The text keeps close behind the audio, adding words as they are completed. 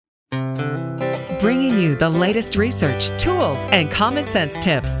bringing you the latest research, tools, and common sense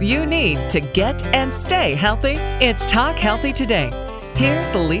tips you need to get and stay healthy. It's Talk Healthy Today.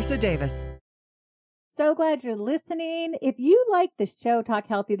 Here's Lisa Davis. So glad you're listening. If you like the show Talk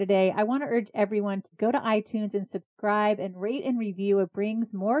Healthy Today, I want to urge everyone to go to iTunes and subscribe and rate and review. It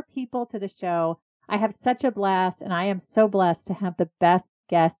brings more people to the show. I have such a blast, and I am so blessed to have the best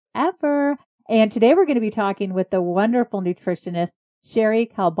guest ever. And today we're going to be talking with the wonderful nutritionist, Sherry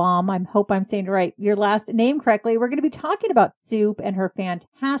Kalbaum. I hope I'm saying your last name correctly. We're going to be talking about soup and her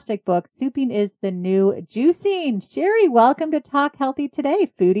fantastic book, Souping is the New Juicing. Sherry, welcome to Talk Healthy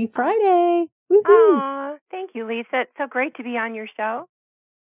Today, Foodie Friday. Woo-hoo. Aw, thank you, Lisa. It's so great to be on your show.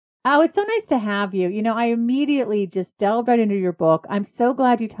 Oh, it's so nice to have you. You know, I immediately just delved right into your book. I'm so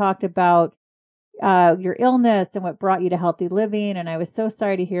glad you talked about your illness and what brought you to healthy living. And I was so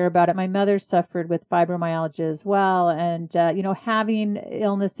sorry to hear about it. My mother suffered with fibromyalgia as well. And, having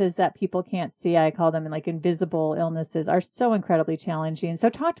illnesses that people can't see, I call them like invisible illnesses, are so incredibly challenging. So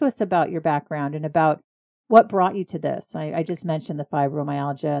talk to us about your background and about what brought you to this. I just mentioned the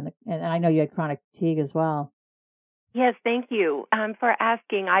fibromyalgia, and I know you had chronic fatigue as well. Yes, thank you for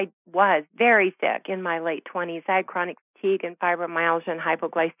asking. I was very sick in my late 20s. I had chronic fatigue and fibromyalgia and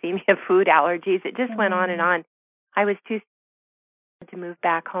hypoglycemia, food allergies. It just went on and on. I was too sick to move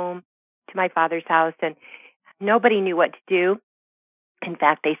back home to my father's house, and nobody knew what to do. In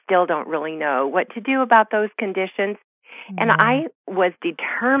fact, they still don't really know what to do about those conditions. And I was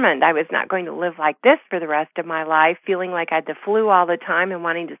determined I was not going to live like this for the rest of my life, feeling like I had the flu all the time and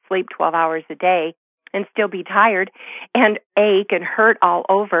wanting to sleep 12 hours a day and still be tired and ache and hurt all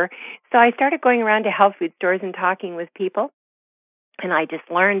over. So I started going around to health food stores and talking with people. And I just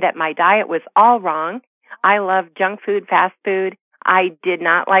learned that my diet was all wrong. I loved junk food, fast food. I did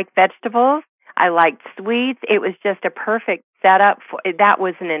not like vegetables. I liked sweets. It was just a perfect setup. That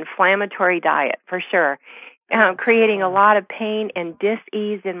was an inflammatory diet for sure, creating a lot of pain and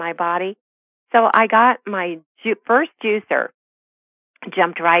dis-ease in my body. So I got my first juicer,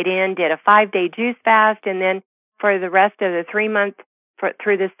 jumped right in, did a 5-day juice fast, and then for the rest of the 3 months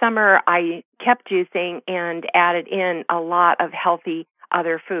through the summer, I kept juicing and added in a lot of healthy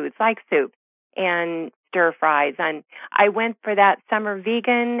other foods like soup and stir fries. And I went for that summer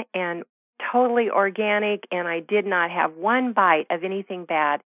vegan and totally organic, and I did not have one bite of anything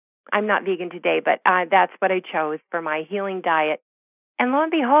bad. I'm not vegan today, but that's what I chose for my healing diet. And lo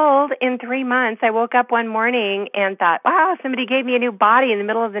and behold, in 3 months, I woke up one morning and thought, wow, somebody gave me a new body in the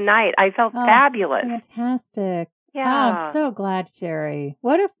middle of the night. I felt fabulous. That's fantastic. Yeah. Oh, I'm so glad, Sherry.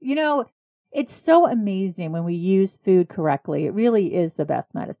 It's so amazing when we use food correctly. It really is the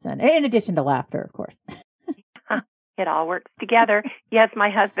best medicine, in addition to laughter, of course. It all works together. Yes, my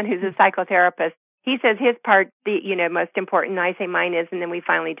husband, who's a psychotherapist, he says his part, most important, and I say mine is, and then we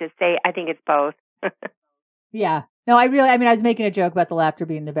finally just say, I think it's both. Yeah. No, I was making a joke about the laughter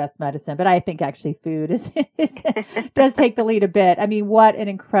being the best medicine, but I think actually food does take the lead a bit. I mean, what an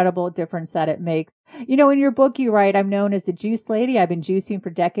incredible difference that it makes. In your book, you write, I'm known as a juice lady. I've been juicing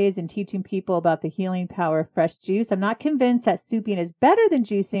for decades and teaching people about the healing power of fresh juice. I'm not convinced that souping is better than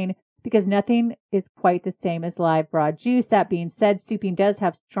juicing because nothing is quite the same as live raw juice. That being said, souping does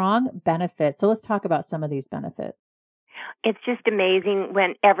have strong benefits. So let's talk about some of these benefits. It's just amazing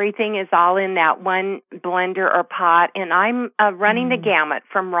when everything is all in that one blender or pot. And I'm running the gamut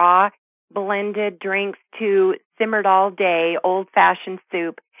from raw blended drinks to simmered all day, old-fashioned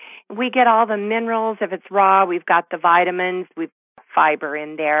soup. We get all the minerals. If it's raw, we've got the vitamins, we've got fiber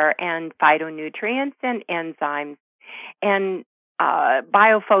in there, and phytonutrients and enzymes and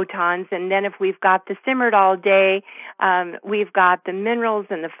biophotons. And then if we've got the simmered all day, we've got the minerals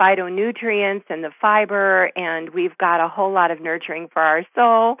and the phytonutrients and the fiber, and we've got a whole lot of nurturing for our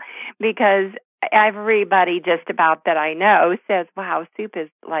soul, because everybody just about that I know says, wow, soup is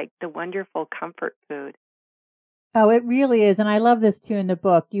like the wonderful comfort food. Oh, it really is. And I love this too in the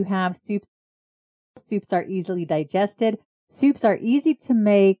book. You have soups. Soups are easily digested. Soups are easy to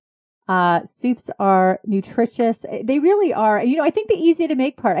make. Soups are nutritious. They really are. I think the easy to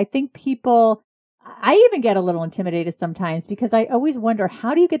make part, I even get a little intimidated sometimes because I always wonder,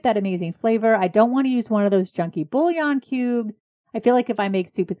 how do you get that amazing flavor? I don't want to use one of those junky bouillon cubes. I feel like if I make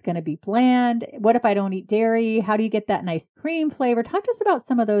soup, it's going to be bland. What if I don't eat dairy? How do you get that nice cream flavor? Talk to us about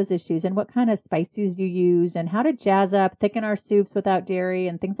some of those issues and what kind of spices you use and how to jazz up, thicken our soups without dairy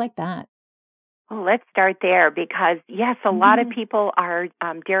and things like that. Well, let's start there because, yes, a lot of people are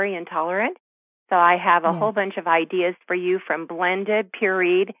dairy intolerant. So I have a whole bunch of ideas for you from blended,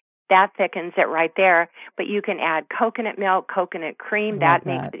 pureed. That thickens it right there. But you can add coconut milk, coconut cream. That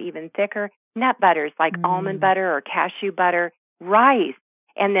makes it even thicker. Nut butters like almond butter or cashew butter, rice,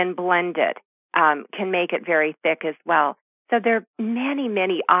 and then blend it. can make it very thick as well. So there are many,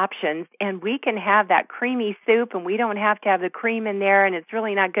 many options, and we can have that creamy soup, and we don't have to have the cream in there, and it's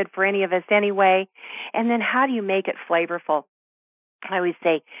really not good for any of us anyway. And then how do you make it flavorful? I always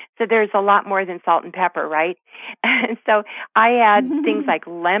say, so there's a lot more than salt and pepper, right? And so I add things like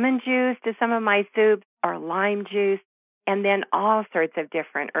lemon juice to some of my soups or lime juice, and then all sorts of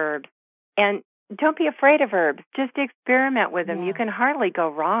different herbs. And don't be afraid of herbs. Just experiment with them. Yeah. You can hardly go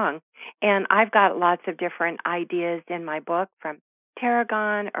wrong. And I've got lots of different ideas in my book, from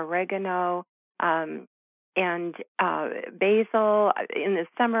tarragon, oregano, and basil. In the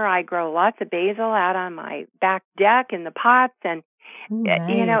summer, I grow lots of basil out on my back deck in the pots, and Ooh,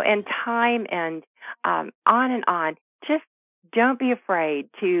 nice. and thyme, and on and on. Just don't be afraid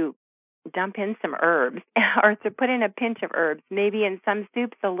to dump in some herbs or to put in a pinch of herbs. Maybe in some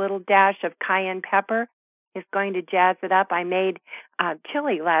soups, a little dash of cayenne pepper is going to jazz it up. I made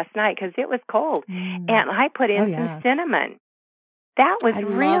chili last night because it was cold, and I put in some cinnamon. That was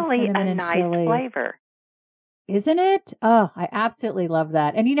really a nice flavor. Isn't it? Oh, I absolutely love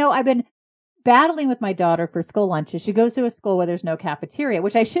that. And I've been battling with my daughter for school lunches. She goes to a school where there's no cafeteria,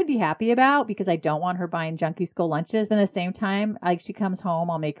 which I should be happy about because I don't want her buying junky school lunches. But at the same time, like, she comes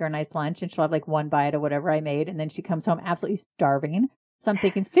home, I'll make her a nice lunch and she'll have like one bite of whatever I made. And then she comes home absolutely starving. So I'm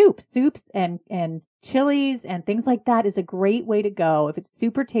thinking soups and chilies and things like that is a great way to go if it's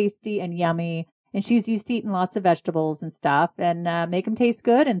super tasty and yummy. And she's used to eating lots of vegetables and stuff, and make them taste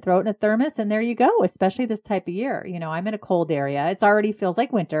good and throw it in a thermos. And there you go, especially this type of year. I'm in a cold area. It's already feels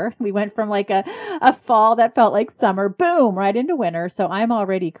like winter. We went from like a fall that felt like summer, boom, right into winter. So I'm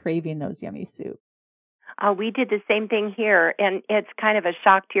already craving those yummy soups. We did the same thing here, and it's kind of a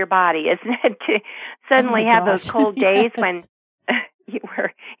shock to your body, isn't it, to suddenly have those cold days when you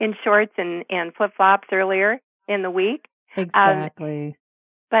were in shorts and flip-flops earlier in the week. Exactly.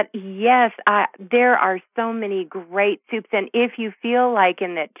 But yes, there are so many great soups. And if you feel like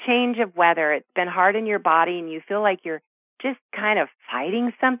in that change of weather, it's been hard in your body and you feel like you're just kind of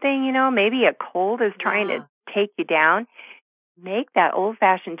fighting something, maybe a cold is trying to take you down, make that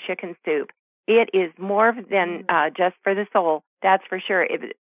old-fashioned chicken soup. It is more than just for the soul, that's for sure.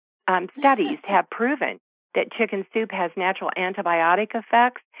 Studies have proven that chicken soup has natural antibiotic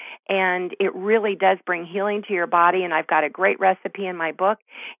effects, and it really does bring healing to your body. And I've got a great recipe in my book.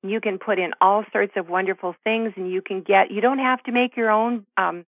 You can put in all sorts of wonderful things, and you don't have to make your own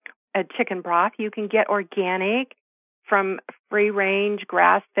a chicken broth. You can get organic from free-range,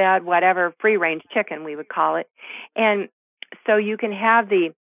 grass-fed, whatever, free-range chicken we would call it. And so you can have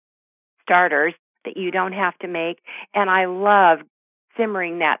the starters that you don't have to make. And I love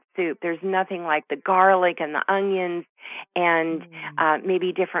simmering that soup. There's nothing like the garlic and the onions and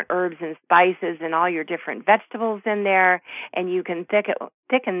maybe different herbs and spices and all your different vegetables in there. And you can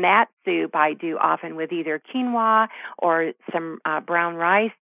thicken that soup. I do often with either quinoa or some brown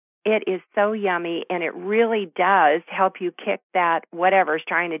rice. It is so yummy, and it really does help you kick that whatever's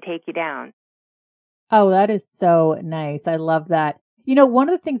trying to take you down. Oh, that is so nice. I love that. One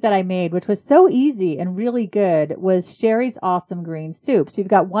of the things that I made, which was so easy and really good, was Sherry's Awesome Green Soup. So you've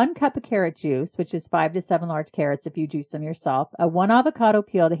got 1 cup of carrot juice, which is 5 to 7 large carrots if you juice them yourself, 1 avocado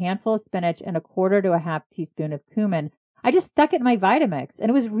peeled, a handful of spinach, and 1/4 to 1/2 teaspoon of cumin. I just stuck it in my Vitamix, and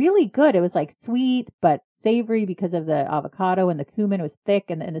it was really good. It was like sweet but savory because of the avocado, and the cumin was thick,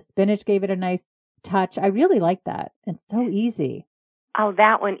 and the spinach gave it a nice touch. I really like that. It's so easy. Oh,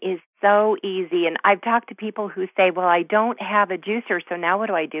 that one is so easy. And I've talked to people who say, well, I don't have a juicer, so now what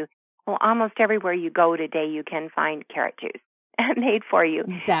do I do? Well, almost everywhere you go today, you can find carrot juice made for you.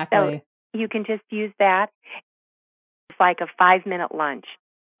 Exactly. So you can just use that. It's like a 5-minute lunch.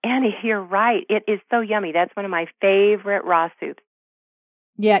 And you're right. It is so yummy. That's one of my favorite raw soups.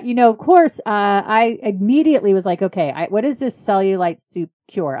 Yeah, of course, I immediately was like, okay, what is this cellulite soup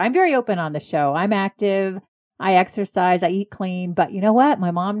cure? I'm very open on the show. I'm active. I exercise, I eat clean, but you know what?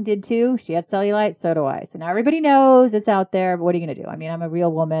 My mom did too. She had cellulite, so do I. So now everybody knows it's out there, but what are you going to do? I mean, I'm a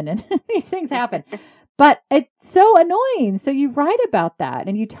real woman and these things happen, but it's so annoying. So you write about that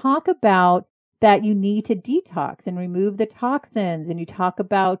and you talk about that you need to detox and remove the toxins, and you talk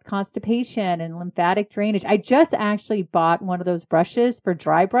about constipation and lymphatic drainage. I just actually bought one of those brushes for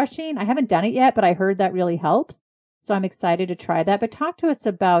dry brushing. I haven't done it yet, but I heard that really helps. So I'm excited to try that. But talk to us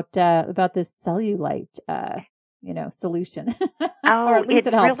about this cellulite, solution. Or at least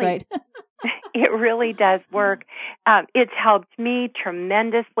it helps, really, right? It really does work. It's helped me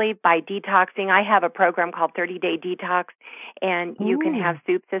tremendously by detoxing. I have a program called 30-Day Detox, and you can have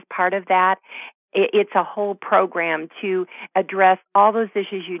soups as part of that. It's a whole program to address all those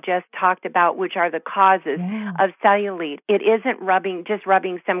issues you just talked about, which are the causes of cellulite. It isn't just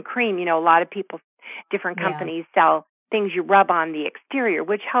rubbing some cream. A lot of people, different companies sell things you rub on the exterior,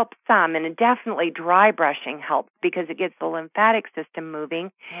 which helps some, and definitely dry brushing helps because it gets the lymphatic system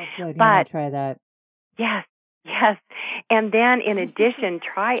moving. Oh, good. But I'll try that. Yes. And then in addition,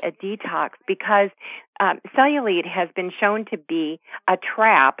 try a detox because cellulite has been shown to be a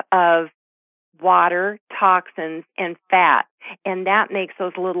trap of water, toxins, and fat, and that makes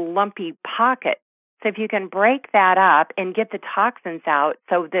those little lumpy pockets. So if you can break that up and get the toxins out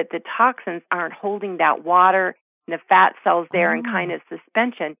so that the toxins aren't holding that water and the fat cells there in kind of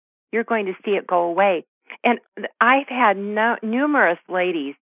suspension, you're going to see it go away. And I've had numerous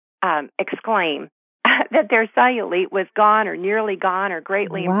ladies exclaim that their cellulite was gone or nearly gone or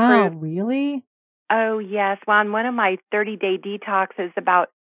greatly improved. Wow, really? Oh, yes. Well, on one of my 30-day detoxes, about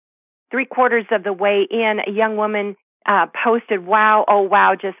 3/4 of the way in, a young woman posted, wow, oh,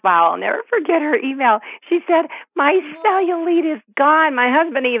 wow, just wow. I'll never forget her email. She said, my cellulite is gone. My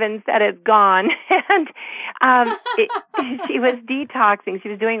husband even said it's gone. And she was detoxing. She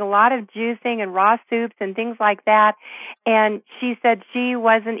was doing a lot of juicing and raw soups and things like that. And she said she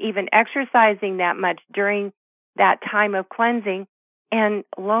wasn't even exercising that much during that time of cleansing. And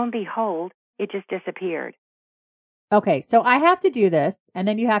lo and behold, it just disappeared. Okay, so I have to do this, and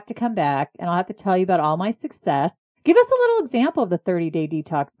then you have to come back, and I'll have to tell you about all my success. Give us a little example of the 30-day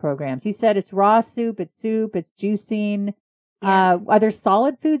detox programs. You said it's raw soup, it's juicing. Yeah. Are there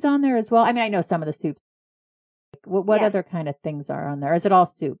solid foods on there as well? I mean, I know some of the soups. What Yeah. other kind of things are on there? Is it all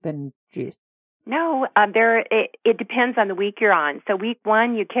soup and juice? No, it depends on the week you're on. So week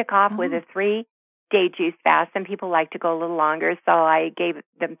 1, you kick off with a 3-day juice fast. Some people like to go a little longer, so I gave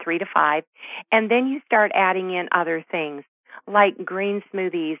them 3 to 5. And then you start adding in other things like green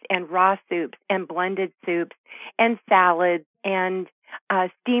smoothies and raw soups and blended soups and salads and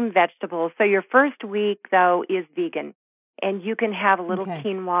steamed vegetables. So your first week, though, is vegan. And you can have a little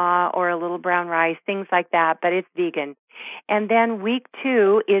quinoa or a little brown rice, things like that, but it's vegan. And then week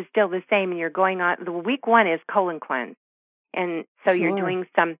 2 is still the same, and you're going on. The week 1 is colon cleanse. And so you're doing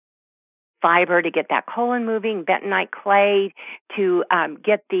some fiber to get that colon moving, bentonite clay to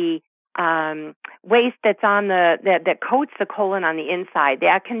get the waste that's on that coats the colon on the inside.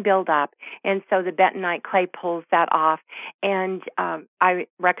 That can build up. And so the bentonite clay pulls that off. And I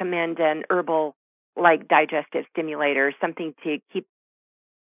recommend an herbal like digestive stimulator, something to keep.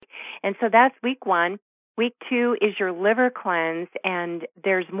 And so that's week 1. Week 2 is your liver cleanse, and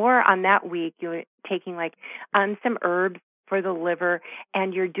there's more on that week. You're taking some herbs for the liver,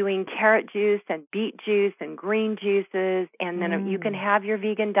 and you're doing carrot juice and beet juice and green juices, and then you can have your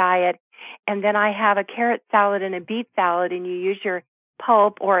vegan diet. And then I have a carrot salad and a beet salad, and you use your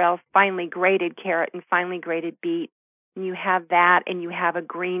pulp or else finely grated carrot and finely grated beet. And you have that, and you have a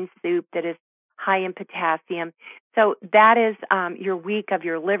green soup that is high in potassium. So that is your week of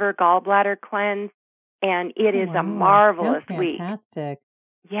your liver gallbladder cleanse, and it is a marvelous week. Fantastic.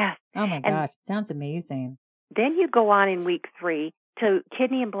 Yes. Oh my gosh, it sounds amazing. Then you go on in week 3 to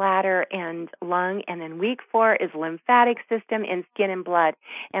kidney and bladder and lung, and then week 4 is lymphatic system and skin and blood.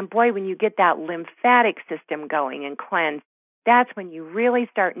 And boy, when you get that lymphatic system going and cleanse, that's when you really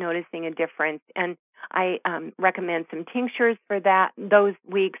start noticing a difference. And I recommend some tinctures for those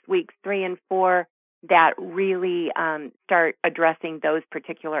weeks 3 and 4, that really start addressing those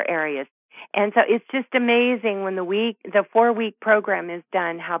particular areas. And so it's just amazing when the 4-week program is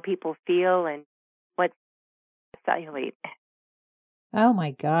done, how people feel and what's cellulite. Oh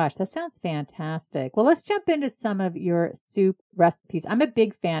my gosh, that sounds fantastic. Well, let's jump into some of your soup recipes. I'm a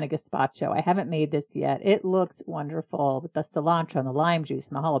big fan of gazpacho. I haven't made this yet. It looks wonderful with the cilantro and the lime juice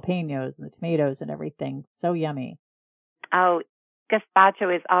and the jalapenos and the tomatoes and everything. So yummy. Oh,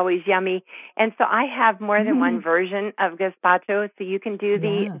 gazpacho is always yummy. And so I have more than one version of gazpacho. So you can do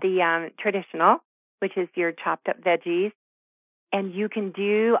the traditional, which is your chopped up veggies. And you can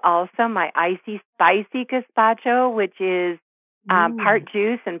do also my icy spicy gazpacho, which is part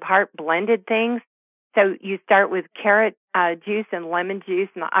juice and part blended things. So you start with carrot juice and lemon juice.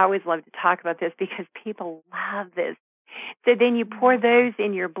 And I always love to talk about this because people love this. So then you pour those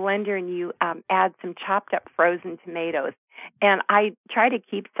in your blender and you add some chopped up frozen tomatoes. And I try to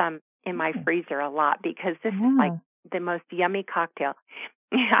keep some in my freezer a lot because this is like the most yummy cocktail.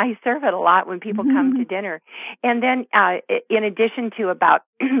 I serve it a lot when people come to dinner. And then in addition to about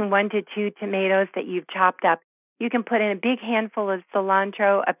 1 to 2 tomatoes that you've chopped up, you can put in a big handful of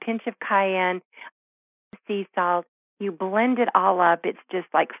cilantro, a pinch of cayenne, sea salt. You blend it all up. It's just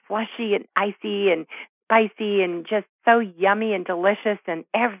like flushy and icy and spicy and just so yummy and delicious. And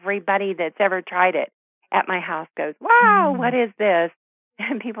everybody that's ever tried it at my house goes, wow, what is this?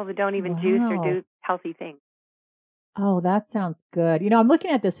 And people that don't even juice or do healthy things. Oh, that sounds good. I'm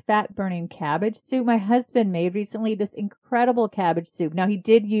looking at this fat-burning cabbage soup my husband made recently, this incredible cabbage soup. Now, he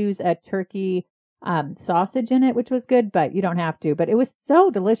did use a turkey sausage in it, which was good, but you don't have to. But it was so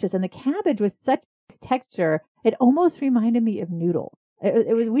delicious. And the cabbage was such texture. It almost reminded me of noodles.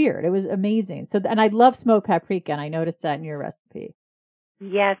 It was weird. It was amazing. So, and I love smoked paprika, and I noticed that in your recipe.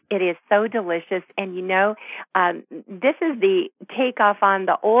 Yes, it is so delicious. And this is the takeoff on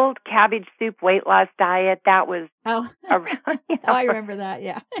the old cabbage soup weight loss diet. That was around, I remember that,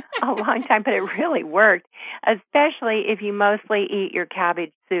 yeah. a long time, but it really worked, especially if you mostly eat your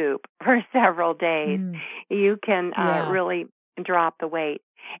cabbage soup for several days. You can really drop the weight.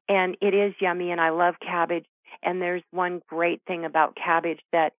 And it is yummy, and I love cabbage. And there's one great thing about cabbage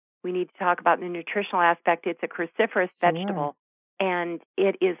that we need to talk about in the nutritional aspect. It's a cruciferous vegetable. And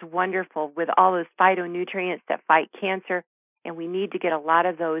it is wonderful with all those phytonutrients that fight cancer. And we need to get a lot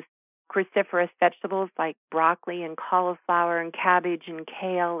of those cruciferous vegetables like broccoli and cauliflower and cabbage and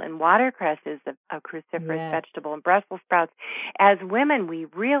kale, and watercress is a cruciferous vegetable, and Brussels sprouts. As women, we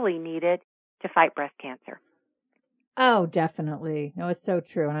really need it to fight breast cancer. Oh, definitely. No, it's so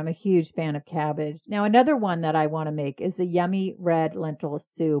true. And I'm a huge fan of cabbage. Now, another one that I want to make is the yummy red lentil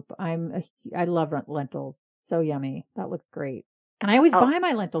soup. I love lentils. So yummy. That looks great. And I always buy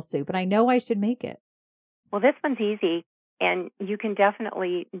my lentil soup, and I know I should make it. Well, this one's easy, and you can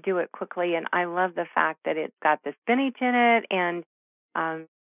definitely do it quickly. And I love the fact that it's got the spinach in it, and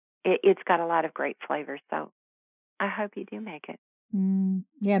it's got a lot of great flavors. So I hope you do make it.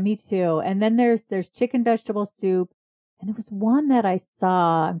 Yeah, me too. And then there's chicken vegetable soup. And there was one that I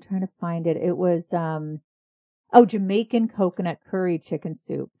saw. I'm trying to find it. It was, Jamaican coconut curry chicken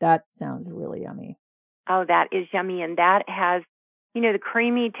soup. That sounds really yummy. Oh, that is yummy. And that has, the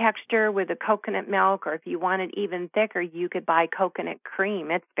creamy texture with the coconut milk, or if you want it even thicker, you could buy coconut cream.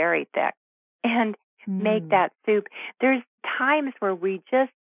 It's very thick. And make that soup. There's times where we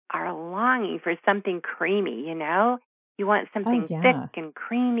just are longing for something creamy, You want something thick and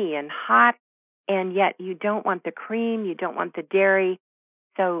creamy and hot, and yet you don't want the cream, you don't want the dairy.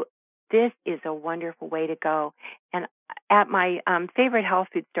 So this is a wonderful way to go. And at my favorite health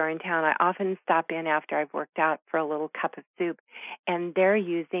food store in town, I often stop in after I've worked out for a little cup of soup, and they're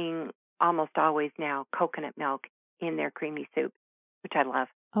using almost always now coconut milk in their creamy soup, which I love.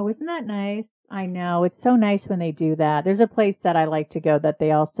 Oh, isn't that nice? I know. It's so nice when they do that. There's a place that I like to go that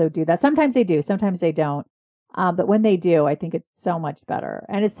they also do that. Sometimes they do, sometimes they don't. But when they do, I think it's so much better.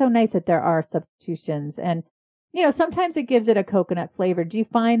 And it's so nice that there are substitutions. And, sometimes it gives it a coconut flavor. Do you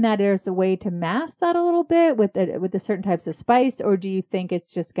find that there's a way to mask that a little bit with the certain types of spice, or do you think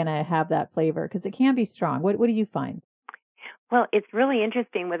it's just going to have that flavor? Because it can be strong. What do you find? Well, it's really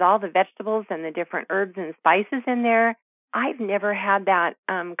interesting with all the vegetables and the different herbs and spices in there. I've never had that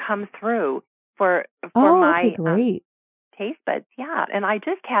come through for my great. Taste buds. Yeah. And I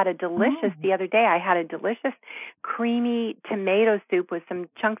just had the other day, I had a delicious creamy tomato soup with some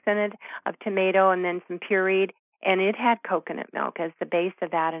chunks in it of tomato and then some pureed. And it had coconut milk as the base of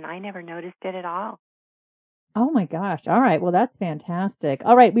that. And I never noticed it at all. Oh my gosh. All right. Well, that's fantastic.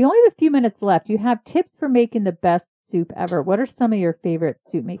 All right. We only have a few minutes left. You have tips for making the best soup ever. What are some of your favorite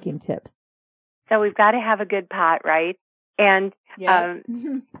soup making tips? So we've got to have a good pot, right? And on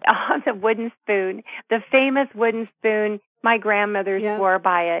the wooden spoon, the famous wooden spoon, my grandmother swore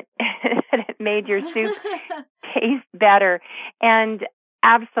by it, that it made your soup taste better. And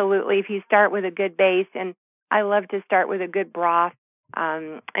absolutely, if you start with a good base, and I love to start with a good broth,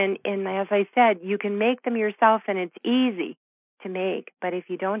 and as I said, you can make them yourself, and it's easy to make. But if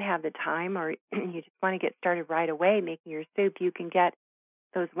you don't have the time, or you just want to get started right away making your soup, you can get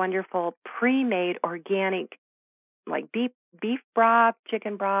those wonderful pre-made organic, like beef broth,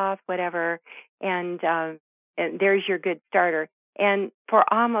 chicken broth, whatever, and there's your good starter. And for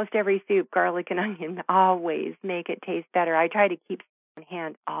almost every soup, garlic and onion always make it taste better. I try to keep on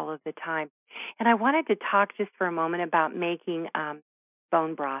hand all of the time. And I wanted to talk just for a moment about making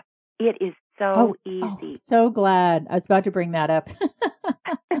bone broth. It is so easy. Oh, so glad. I was about to bring that up.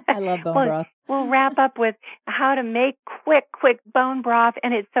 I love bone broth. We'll wrap up with how to make quick bone broth,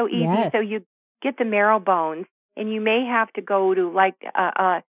 and it's so easy. Yes. So you get the marrow bones, and you may have to go to like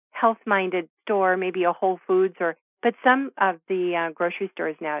a health-minded store, maybe a Whole Foods, but some of the grocery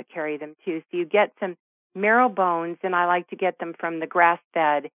stores now carry them too. So you get some marrow bones, and I like to get them from the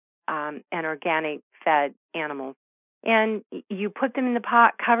grass-fed and organic-fed animals. And you put them in the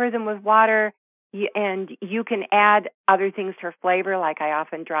pot, cover them with water, and you can add other things for flavor, like I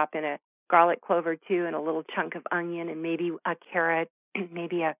often drop in a garlic clover too, and a little chunk of onion, and maybe a carrot,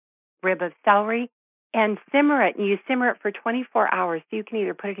 maybe a rib of celery, and simmer it. And you simmer it for 24 hours. So you can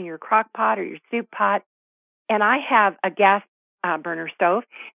either put it in your crock pot or your soup pot. And I have a gas burner stove,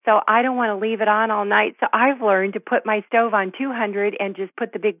 so I don't want to leave it on all night. So I've learned to put my stove on 200 and just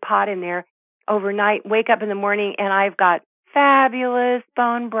put the big pot in there overnight, wake up in the morning, and I've got fabulous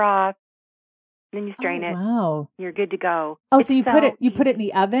bone broth. Then you strain it. Wow. You're good to go. Oh, It's so you so put it easy. in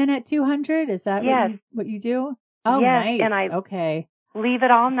the oven at 200? Is that Yes. what you do? Oh, Yes, nice. and okay. Leave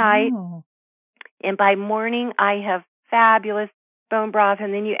it all night, Oh. and by morning I have fabulous bone broth,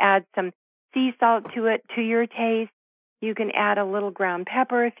 and then you add some sea salt to it to your taste. You can add a little ground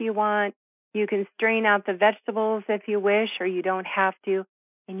pepper if you want. You can strain out the vegetables if you wish, or you don't have to.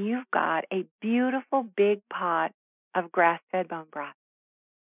 And you've got a beautiful big pot of grass-fed bone broth.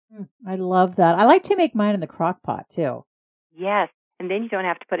 I love that. I like to make mine in the crock pot too. Yes, and then you don't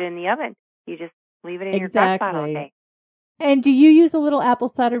have to put it in the oven. You just leave it in your crock pot all Exactly. day. And do you use a little apple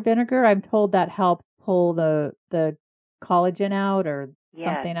cider vinegar? I'm told that helps pull the collagen out or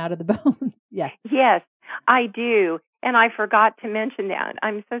Yes. something out of the bone. Yes. Yes, I do. And I forgot to mention that.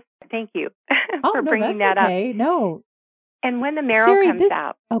 I'm so thank you Oh, for no, bringing that's that up. okay. No. And when the marrow Sherry, comes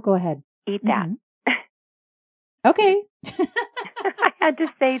out, Oh, go ahead. eat that. Mhm. Okay. I had to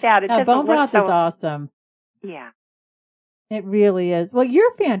say that. It Now, doesn't bone look broth so. is awesome. Yeah. It really is. Well,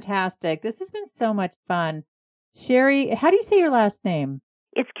 you're fantastic. This has been so much fun. Sherry, how do you say your last name?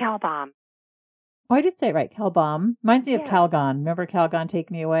 It's Calbom. Oh, I did say it right. Calbom. Reminds me of Yeah. Calgon. Remember Calgon,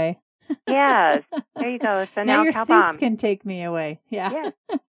 Take Me Away? Yes. There you go. So Now now your soups Calbom. can take me away. Yeah. Yes.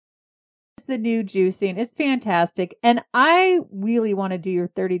 It's the new juicing. It's fantastic. And I really want to do your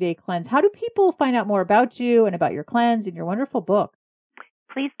 30-day cleanse. How do people find out more about you and about your cleanse and your wonderful book?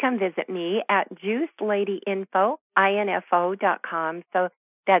 Please come visit me at juiceladyinfo.com. So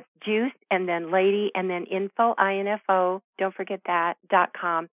that's juice and then lady and then info, info. Don't forget that,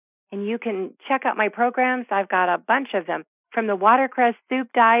 .com. And you can check out my programs. I've got a bunch of them, from the watercress soup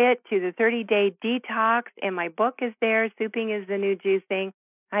diet to the 30-day detox. And my book is there. Souping is the new juicing.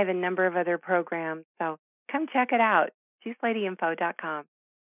 I have a number of other programs. So come check it out, juiceladyinfo.com.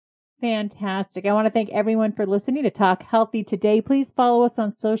 Fantastic. I want to thank everyone for listening to Talk Healthy Today. Please follow us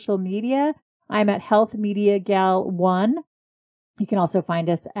on social media. I'm at Health Media Gal 1. You can also find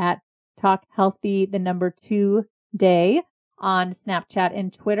us at Talk Healthy, 2 Day on Snapchat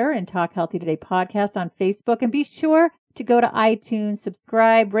and Twitter, and Talk Healthy Today podcast on Facebook. And be sure to go to iTunes,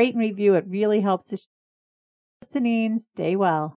 subscribe, rate and review. It really helps us. Listening. Stay well.